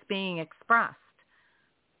emotion that's being expressed.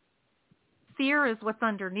 Fear is what's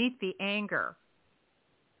underneath the anger.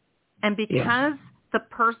 And because the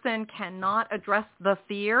person cannot address the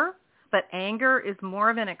fear, but anger is more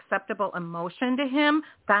of an acceptable emotion to him,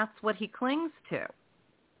 that's what he clings to.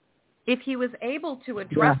 If he was able to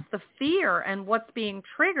address the fear and what's being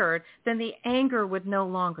triggered, then the anger would no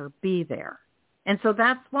longer be there. And so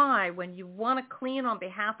that's why when you want to clean on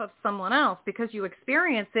behalf of someone else, because you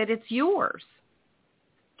experience it, it's yours.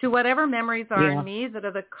 To whatever memories are in me that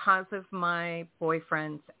are the cause of my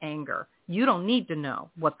boyfriend's anger. You don't need to know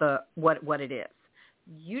what it is.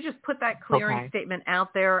 You just put that clearing statement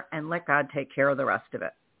out there and let God take care of the rest of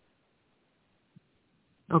it.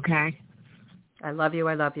 Okay. I love you,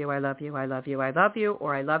 I love you, I love you, I love you, I love you,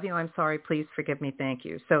 or I love you, I'm sorry, please forgive me, thank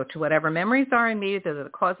you. So to whatever memories are in me that are the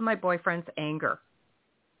cause of my boyfriend's anger,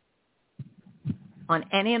 on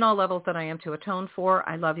any and all levels that I am to atone for,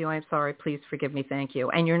 I love you, I'm sorry, please forgive me, thank you.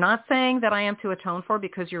 And you're not saying that I am to atone for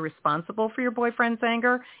because you're responsible for your boyfriend's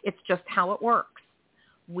anger. It's just how it works.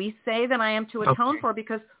 We say that I am to atone for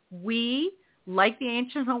because we, like the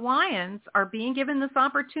ancient Hawaiians, are being given this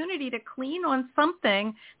opportunity to clean on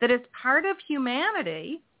something that is part of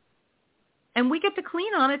humanity, and we get to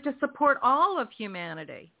clean on it to support all of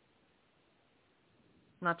humanity,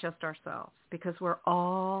 not just ourselves, because we're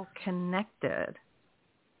all connected.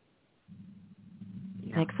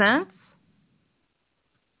 Make sense?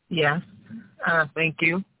 Yes. Thank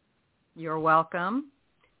you. You're welcome.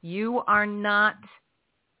 You are not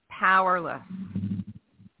powerless.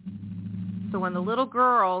 So when the little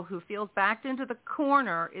girl who feels backed into the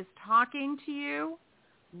corner is talking to you,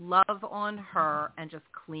 love on her and just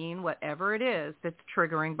clean whatever it is that's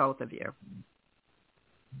triggering both of you.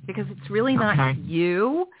 Because it's really not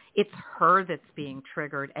you, it's her that's being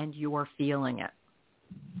triggered and you're feeling it.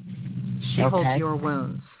 She holds your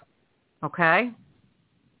wounds. Okay?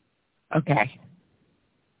 Okay.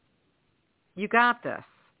 You got this.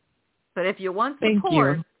 But if you want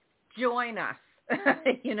support, join us.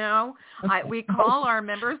 You know, we call our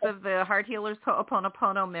members of the Heart Healers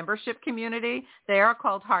Ho'oponopono membership community, they are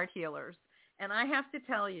called Heart Healers. And I have to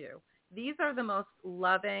tell you, these are the most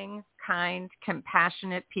loving, kind,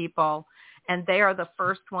 compassionate people. And they are the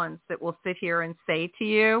first ones that will sit here and say to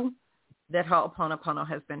you that Ho'oponopono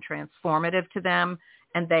has been transformative to them.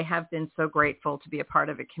 And they have been so grateful to be a part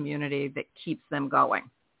of a community that keeps them going.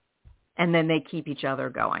 And then they keep each other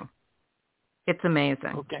going. It's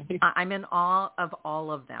amazing. Okay. I'm in awe of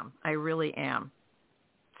all of them. I really am.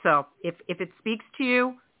 So if it speaks to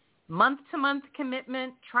you, month-to-month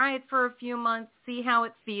commitment, try it for a few months, see how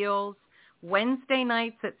it feels. Wednesday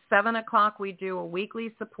nights at 7 o'clock, we do a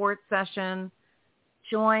weekly support session.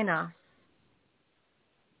 Join us.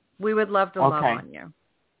 We would love to love on you.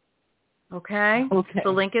 Okay?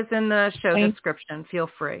 The link is in the show description. Feel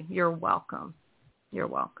free. You're welcome. You're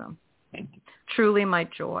welcome. Thank you. Truly my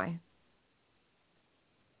joy.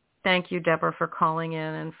 Thank you, Deborah, for calling in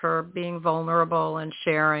and for being vulnerable and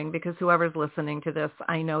sharing, because whoever's listening to this,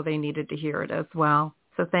 I know they needed to hear it as well.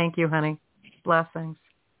 So thank you, honey. Blessings.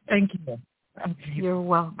 Thank you. Okay. You're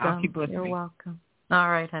welcome. I'll keep listening. You're welcome.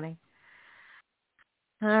 All right, honey.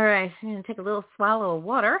 All right. I'm going to take a little swallow of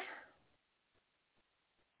water.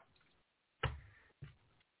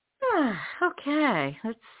 Okay,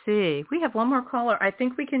 let's see. We have one more caller. I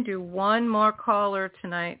think we can do one more caller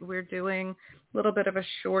tonight. We're doing a little bit of a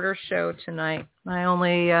shorter show tonight. I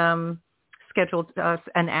only scheduled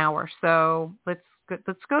an hour. So let's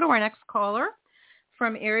go to our next caller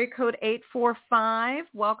from area code 845.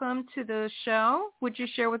 Welcome to the show. Would you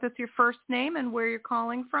share with us your first name and where you're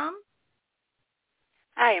calling from?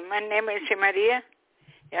 Hi, my name is Maria.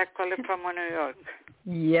 I'm calling from New York.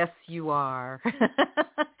 Yes, you are.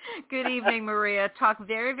 Good evening, Maria. Talk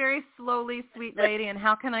very, very slowly, sweet lady, and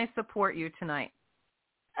how can I support you tonight?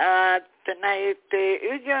 Tonight,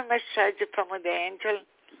 you give a message from the angel.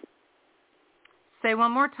 Say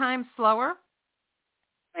one more time, slower.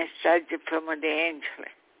 Message from the angel.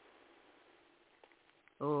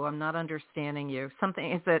 Oh, I'm not understanding you.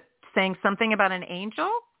 Is it saying something about an angel?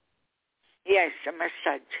 Yes, a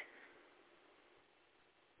message.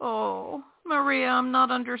 Oh, Maria, I'm not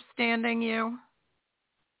understanding you.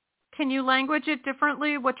 Can you language it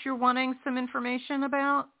differently, what you're wanting some information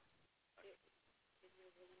about?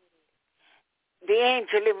 the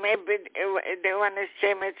angel, maybe they want to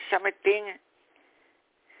say me something.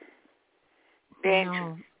 The angel.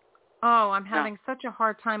 No. Oh, I'm having such a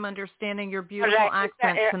hard time understanding your beautiful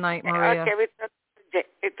accent tonight, Maria. Okay,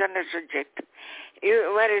 it's on the subject.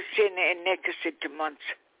 What is in the next month?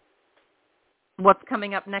 What's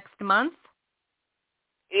coming up next month?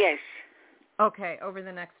 Yes. Okay, over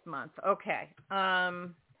the next month. Okay.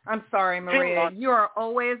 I'm sorry, Maria. You are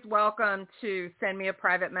always welcome to send me a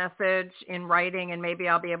private message in writing, and maybe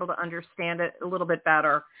I'll be able to understand it a little bit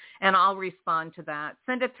better, and I'll respond to that.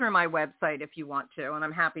 Send it through my website if you want to, and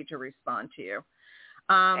I'm happy to respond to you.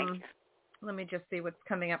 Thank you. Let me just see what's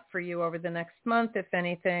coming up for you over the next month, if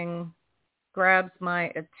anything grabs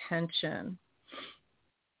my attention.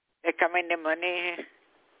 They come in the money.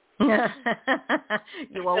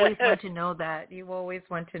 You always want to know that. You always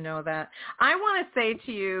want to know that. I want to say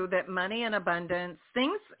to you that money and abundance,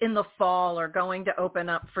 things in the fall are going to open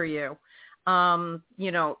up for you. The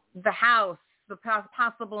house, the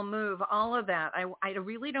possible move, all of that. I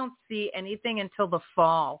really don't see anything until the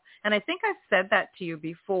fall. And I think I've said that to you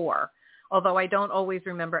before, although I don't always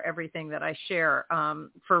remember everything that I share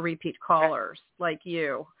for repeat callers like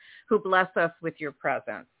you who bless us with your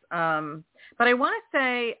presence. But I want to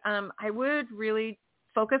say I would really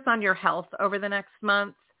focus on your health over the next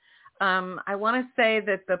month. I want to say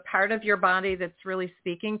that the part of your body that's really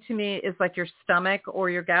speaking to me is like your stomach or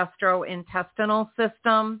your gastrointestinal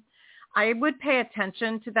system. I would pay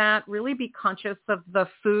attention to that, really be conscious of the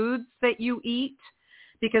foods that you eat,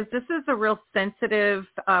 because this is a real sensitive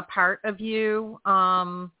part of you,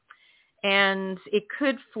 and it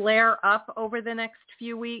could flare up over the next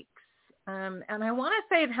few weeks. And I want to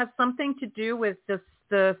say it has something to do with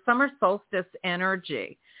the summer solstice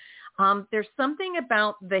energy. There's something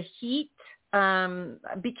about the heat.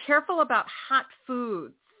 Be careful about hot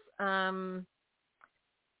foods. The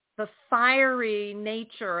fiery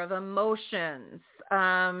nature of emotions.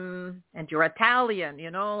 And you're Italian,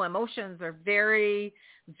 emotions are very,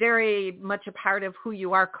 very much a part of who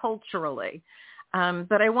you are culturally.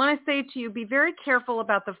 But I want to say to you, be very careful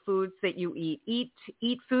about the foods that you eat.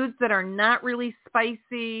 Eat foods that are not really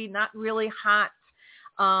spicy, not really hot.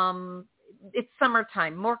 It's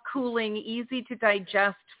summertime, more cooling, easy to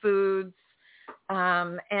digest foods,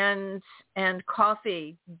 and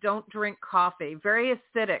coffee. Don't drink coffee. Very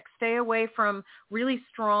acidic. Stay away from really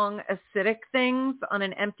strong acidic things on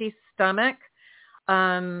an empty stomach,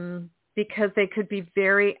 because they could be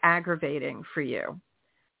very aggravating for you.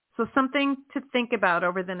 So something to think about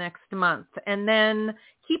over the next month. And then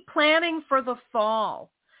keep planning for the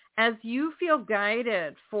fall. As you feel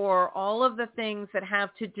guided for all of the things that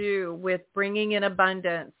have to do with bringing in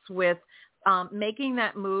abundance, with making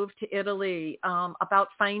that move to Italy, about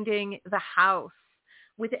finding the house,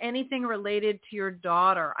 with anything related to your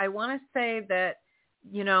daughter, I want to say that,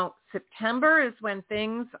 September is when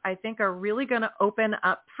things, I think, are really going to open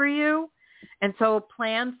up for you. And so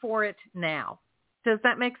plan for it now. Does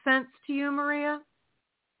that make sense to you, Maria?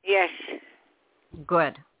 Yes.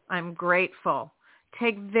 Good. I'm grateful.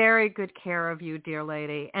 Take very good care of you, dear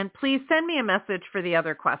lady. And please send me a message for the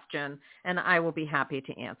other question, and I will be happy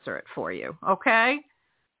to answer it for you. Okay?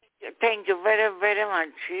 Thank you very, very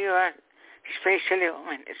much. You are especially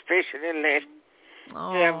woman, especially lady.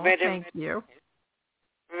 Oh, thank you.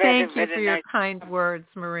 Thank you for your kind words,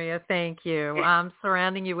 Maria. Thank you. I'm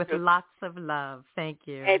surrounding you with lots of love. Thank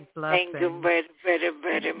you. Thank you very, very,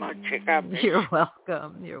 very much. You're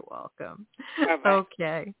welcome. You're welcome. Bye-bye.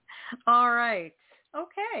 Okay. All right.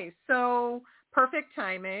 Okay. So perfect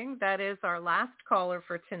timing. That is our last caller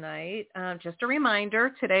for tonight. Just a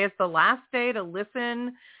reminder, today is the last day to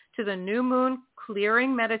listen to the New Moon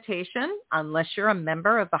Clearing Meditation, unless you're a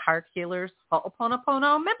member of the Heart Healers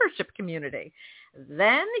Ho'oponopono membership community.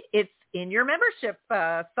 Then it's in your membership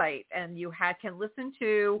site, and you can listen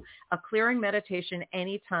to a clearing meditation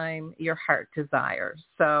anytime your heart desires.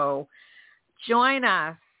 So join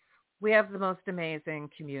us. We have the most amazing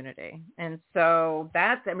community. And so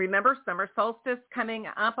and remember, summer solstice coming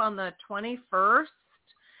up on the 21st.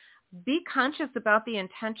 Be conscious about the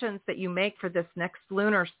intentions that you make for this next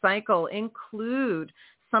lunar cycle. Include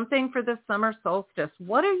something for the summer solstice.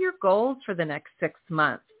 What are your goals for the next 6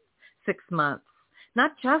 months? 6 months.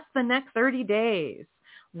 Not just the next 30 days.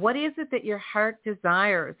 What is it that your heart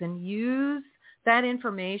desires? And use that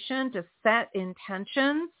information to set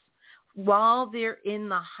intentions while they're in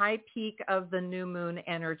the high peak of the new moon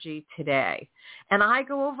energy today. And I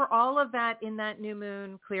go over all of that in that new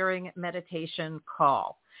moon clearing meditation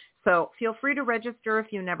call. So feel free to register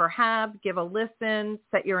if you never have. Give a listen,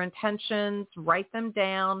 set your intentions, write them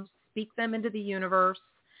down, speak them into the universe.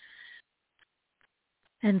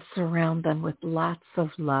 and surround them with lots of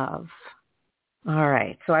love. All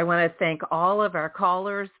right. So I want to thank all of our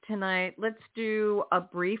callers tonight. Let's do a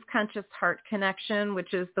brief conscious heart connection,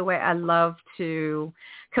 which is the way I love to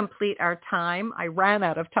complete our time. I ran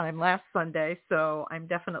out of time last Sunday, so I'm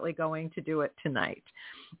definitely going to do it tonight.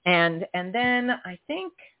 And then I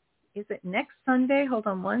think, is it next Sunday? Hold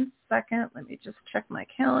on one second. Let me just check my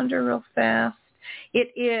calendar real fast.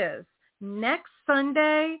 It is. Next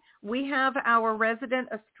Sunday, we have our resident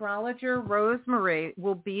astrologer, Rosemary,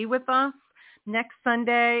 will be with us next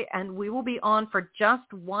Sunday, and we will be on for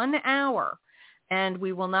just 1 hour. And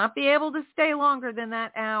we will not be able to stay longer than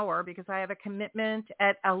that hour because I have a commitment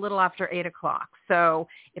at a little after 8 o'clock. So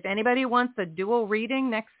if anybody wants a dual reading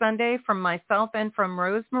next Sunday from myself and from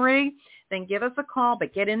Rosemary, then give us a call,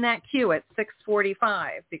 but get in that queue at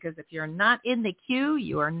 6:45 because if you're not in the queue,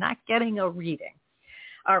 you are not getting a reading.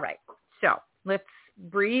 All right. So let's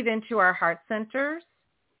breathe into our heart centers.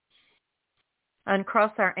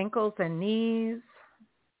 Uncross our ankles and knees.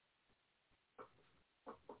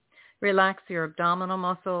 Relax your abdominal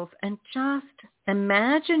muscles and just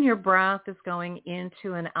imagine your breath is going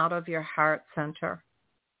into and out of your heart center.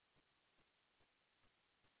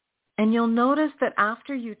 And you'll notice that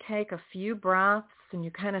after you take a few breaths and you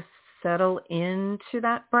kind of settle into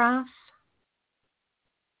that breath,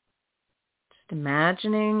 just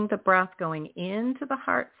imagining the breath going into the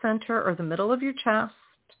heart center or the middle of your chest.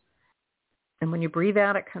 And when you breathe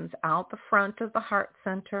out, it comes out the front of the heart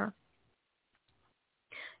center.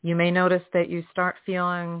 You may notice that you start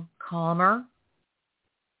feeling calmer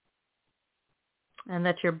and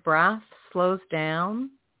that your breath slows down.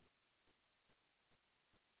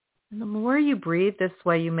 And the more you breathe this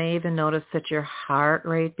way, you may even notice that your heart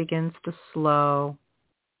rate begins to slow.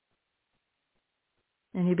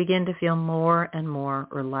 And you begin to feel more and more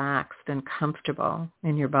relaxed and comfortable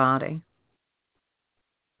in your body.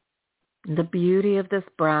 The beauty of this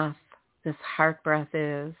breath, this heart breath,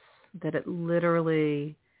 is that it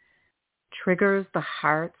literally triggers the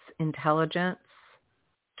heart's intelligence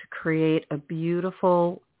to create a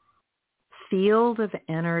beautiful field of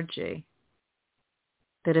energy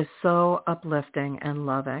that is so uplifting and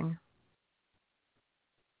loving.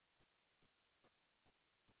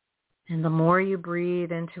 And the more you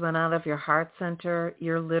breathe into and out of your heart center,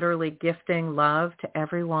 you're literally gifting love to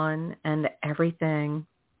everyone and everything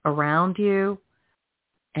around you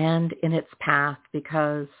and in its path,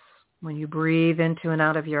 because when you breathe into and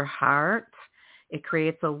out of your heart, it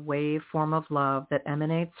creates a waveform of love that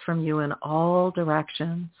emanates from you in all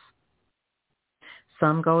directions.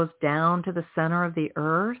 Some goes down to the center of the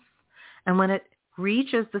earth, and when it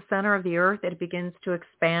reaches the center of the earth, it begins to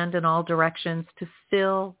expand in all directions to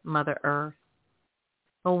fill Mother Earth.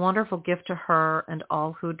 A wonderful gift to her and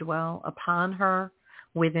all who dwell upon her,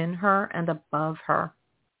 within her, and above her.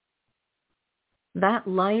 That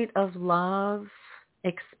light of love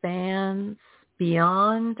expands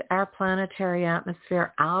beyond our planetary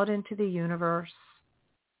atmosphere out into the universe.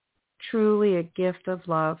 Truly a gift of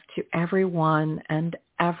love to everyone and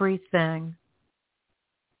everything.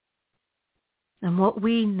 And what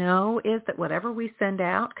we know is that whatever we send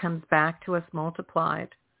out comes back to us multiplied.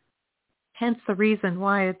 Hence the reason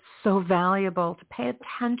why it's so valuable to pay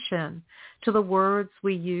attention to the words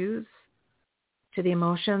we use, to the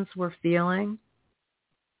emotions we're feeling,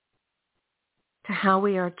 to how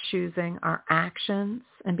we are choosing our actions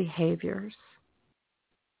and behaviors.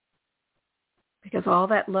 Because all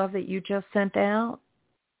that love that you just sent out,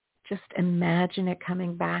 just imagine it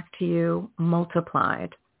coming back to you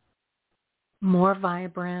multiplied, more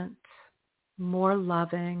vibrant, more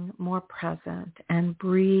loving, more present, and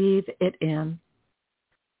breathe it in.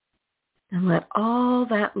 And let all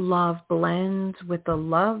that love blend with the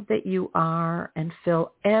love that you are and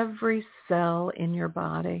fill every cell in your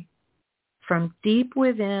body. From deep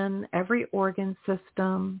within every organ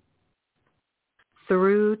system,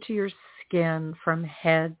 through to your skin from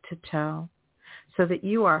head to toe, so that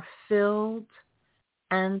you are filled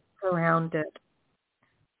and surrounded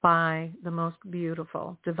by the most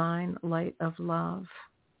beautiful divine light of love.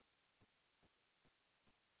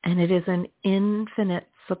 And it is an infinite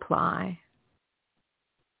supply.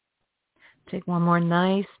 Take one more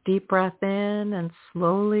nice deep breath in and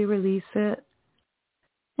slowly release it.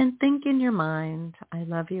 And think in your mind, I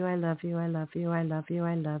love you, I love you, I love you, I love you,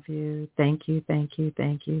 I love you. Thank you, thank you,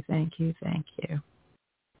 thank you, thank you, thank you.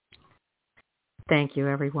 Thank you,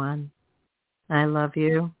 everyone. I love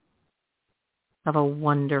you. Have a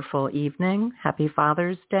wonderful evening. Happy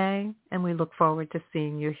Father's Day. And we look forward to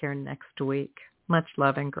seeing you here next week. Much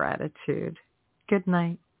love and gratitude. Good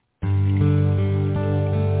night.